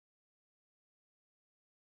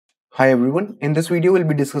Hi everyone, in this video we'll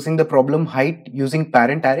be discussing the problem height using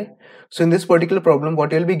parent array. So in this particular problem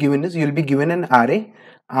what you'll be given is you'll be given an array,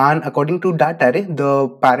 and according to that array the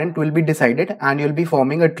parent will be decided and you'll be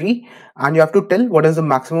forming a tree, and you have to tell what is the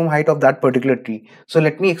maximum height of that particular tree. So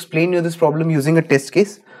let me explain you this problem using a test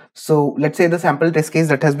case. So let's say the sample test case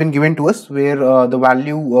that has been given to us, where the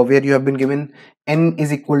value where you have been given n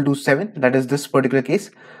is equal to 7, that is this particular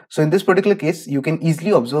case. So in this particular case, you can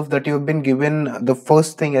easily observe that you have been given the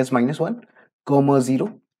first thing as -1, comma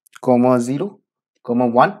 0, comma 0, comma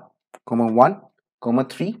 1, comma 1, comma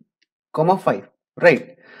 3, comma 5,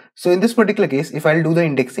 right? So in this particular case, if I'll do the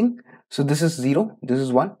indexing, so this is 0, this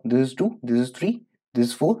is 1, this is 2, this is 3, this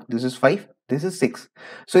is 4, this is 5, this is 6.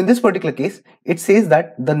 So in this particular case, it says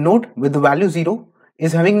that the node with the value 0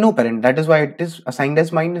 is having no parent. That is why it is assigned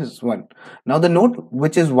as -1. Now the node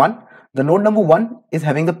which is 1, the node number 1 is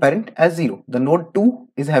having the parent as 0. The node 2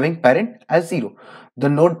 is having parent as 0. The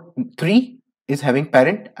node 3 is having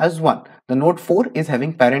parent as 1. The node 4 is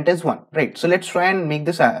having parent as 1, right? So let's try and make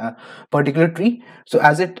this particular tree. So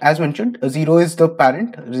as mentioned, 0 is the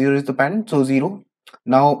parent, 0 is the parent, so 0.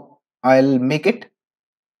 Now I'll make it.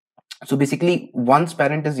 So basically 1's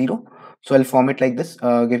parent is 0. So I'll form it like this.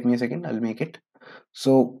 Give me a second, I'll make it.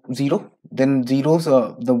 So 0, then 0's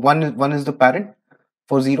the 1 is the parent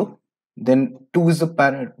for 0. Then 2 is the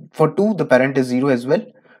parent. For 2 the parent is 0 as well.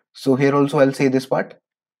 So here also I'll say this part.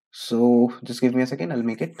 So just give me a second, I'll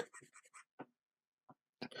make it.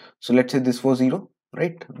 So let's say this was 0,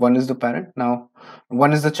 right? 1 is the parent. Now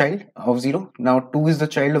 1 is the child of 0. Now 2 is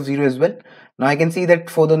the child of 0 as well. Now I can see that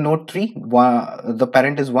for the node 3 the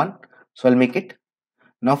parent is 1, so I'll make it.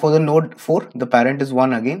 Now for the node 4 the parent is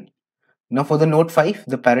 1 again. Now for the node 5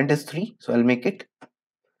 the parent is 3, so I'll make it.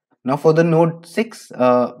 Now for the node 6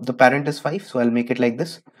 the parent is 5, so I'll make it like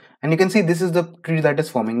this. And you can see this is the tree that is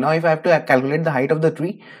forming. Now if I have to calculate the height of the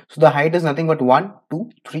tree, so the height is nothing but 1,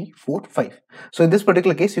 2, 3, 4, 5. So in this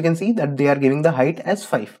particular case you can see that they are giving the height as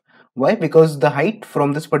 5. Why? Because the height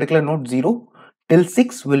from this particular node 0 till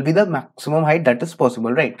 6 will be the maximum height that is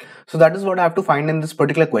possible, right? So that is what I have to find in this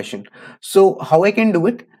particular question. So how I can do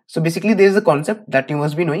it? So basically there is a concept that you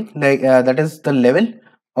must be knowing, like that is the level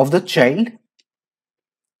of the child.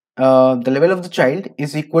 The level of the child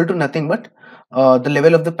is equal to nothing but the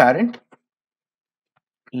level of the parent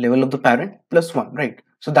plus 1, right?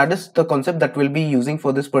 So that is the concept that we'll be using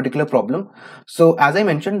for this particular problem. So as I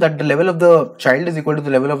mentioned that the level of the child is equal to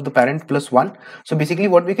the level of the parent plus 1. So basically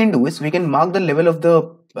what we can do is we can mark the level of the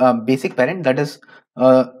basic parent, that is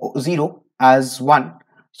 0, as 1.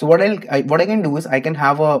 So what I can do is I can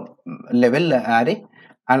have a level array,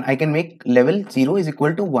 and I can make level 0 is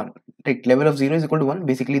equal to 1. Take level of 0 is equal to 1.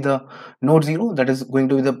 Basically the node 0, that is going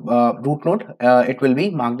to be the root node, it will be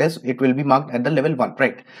marked at the level 1,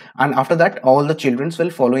 right? And after that all the children will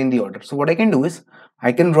follow in the order. So what I can do is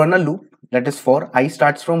I can run a loop, that is for I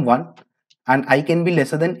starts from 1 and I can be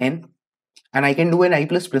lesser than n, and I can do an I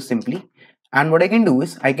plus plus simply. And what I can do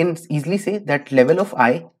is I can easily say that level of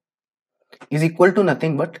I is equal to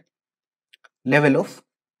nothing but level of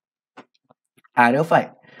array of I,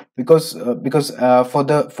 because for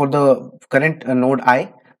the current node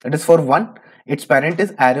I, that is for 1, its parent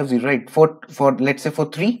is array of 0, right? For let's say for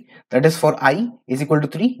 3, that is for I is equal to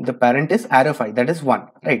 3, the parent is array of I, that is 1,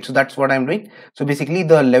 right? So that's what I'm doing. So basically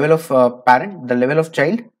the level of parent, the level of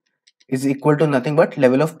child is equal to nothing but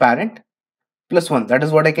level of parent plus 1. That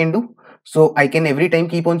is what I can do. So I can every time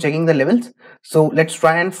keep on checking the levels. So let's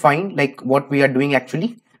try and find like what we are doing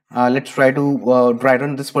actually. Let's try to try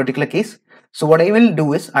run this particular case. So what I will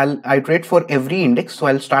do is I'll iterate for every index. So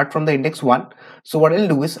I'll start from the index 1. So what I'll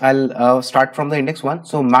do is I'll start from the index 1.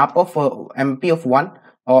 So map of MP of 1,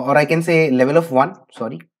 or I can say level of 1,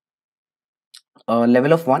 sorry,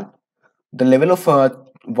 level of 1. The level of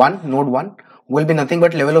 1, node 1, will be nothing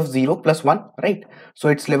but level of 0 plus 1, right? So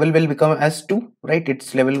its level will become as 2, right?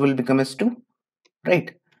 Its level will become as 2,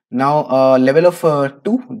 right? Now level of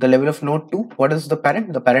 2, the level of node 2, what is the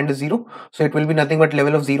parent? The parent is 0, so it will be nothing but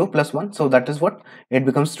level of 0 plus 1, so that is what it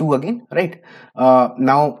becomes 2 again, right?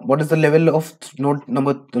 Now what is the level of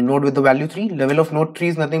the node with the value 3? Level of node 3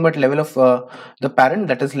 is nothing but level of the parent,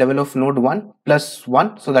 that is level of node 1 plus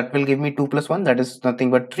 1, so that will give me 2 plus 1, that is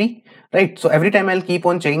nothing but 3, right? So every time I'll keep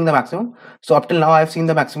on checking the maximum. So up till now I've seen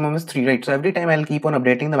the maximum is 3, right? So every time I'll keep on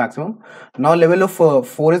updating the maximum. Now level of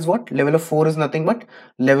 4 is what? Level of 4 is nothing but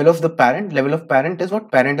level of the parent. Level of parent is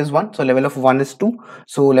what? Parent is 1, so level of 1 is 2,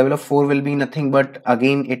 so level of 4 will be nothing but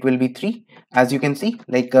again it will be 3. As you can see,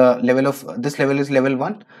 like level of this level is level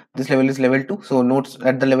 1, this level is level 2, so nodes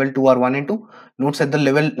at the level 2 are 1 and 2, nodes at the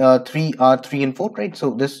level 3 are 3 and 4, right?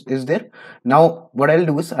 So this is there. Now what I'll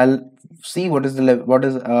do is I'll see what is the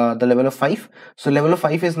the level of 5. So level of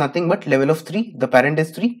 5 is nothing but level of 3. The parent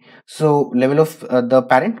is 3. So level of the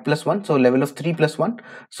parent plus 1. So level of 3 plus 1.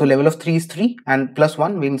 So level of 3 is 3 and plus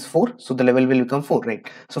 1 means 4. So the level will become 4, right?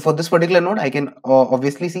 So for this particular node, I can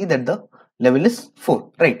obviously see that the level is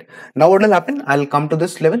 4, right? Now what will happen? I'll come to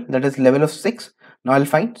this level, that is level of 6. Now I'll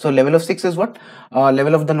find, so level of 6 is what?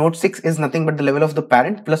 Level of the node 6 is nothing but the level of the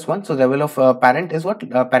parent plus 1. So level of parent is what?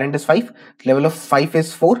 Parent is 5. Level of 5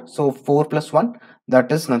 is 4. So 4 plus 1,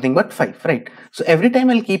 that is nothing but 5, right? So every time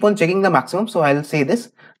I'll keep on checking the maximum. So I'll say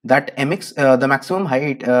this, that mx, the maximum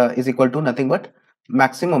height is equal to nothing but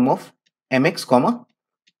maximum of mx comma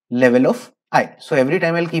level of I. So every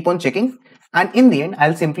time I'll keep on checking, and in the end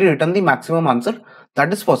I'll simply return the maximum answer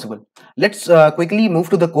that is possible. Let's quickly move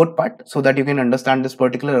to the code part so that you can understand this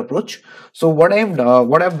particular approach. So what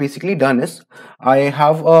I've basically done is, I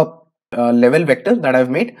have a level vector that I've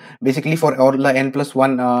made basically for all the n plus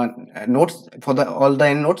 1 nodes, for the all the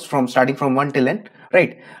n nodes from starting from 1 till n,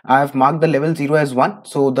 right? I've marked the level 0 as 1,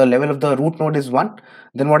 so the level of the root node is 1.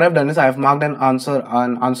 Then what I've done is I've marked an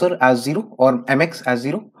answer as 0 or mx as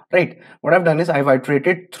 0, right? What I've done is I've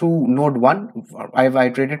iterated through node 1. I've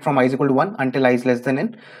iterated from I is equal to 1 until I is less than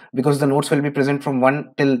n, because the nodes will be present from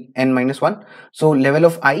 1 till n minus 1. So level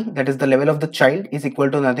of I, that is the level of the child, is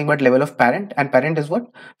equal to nothing but level of parent, and parent is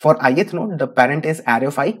what? For ith node, the parent is array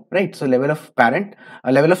of I, right? So level of parent,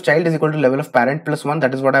 level of child is equal to level of parent plus 1.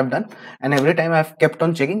 That is what I've done. And every time I've kept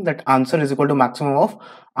on checking that answer is equal to maximum of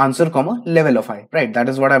answer comma level of I, right? That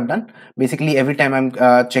is what I've done. Basically every time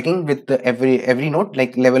I'm checking with every node,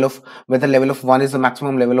 like level of, whether level of 1 is the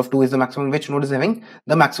maximum, level of 2 is the maximum, which node is having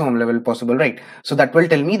the maximum level possible, right? So that will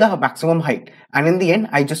tell me the maximum height, and in the end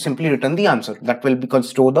I just simply return the answer that will because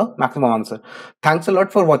store the maximum answer. Thanks a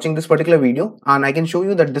lot for watching this particular video, and I can show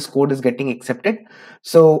you that this code is getting accepted.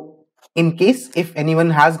 So in case if anyone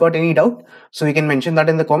has got any doubt, so you can mention that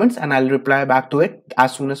in the comments and I'll reply back to it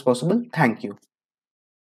as soon as possible. Thank you.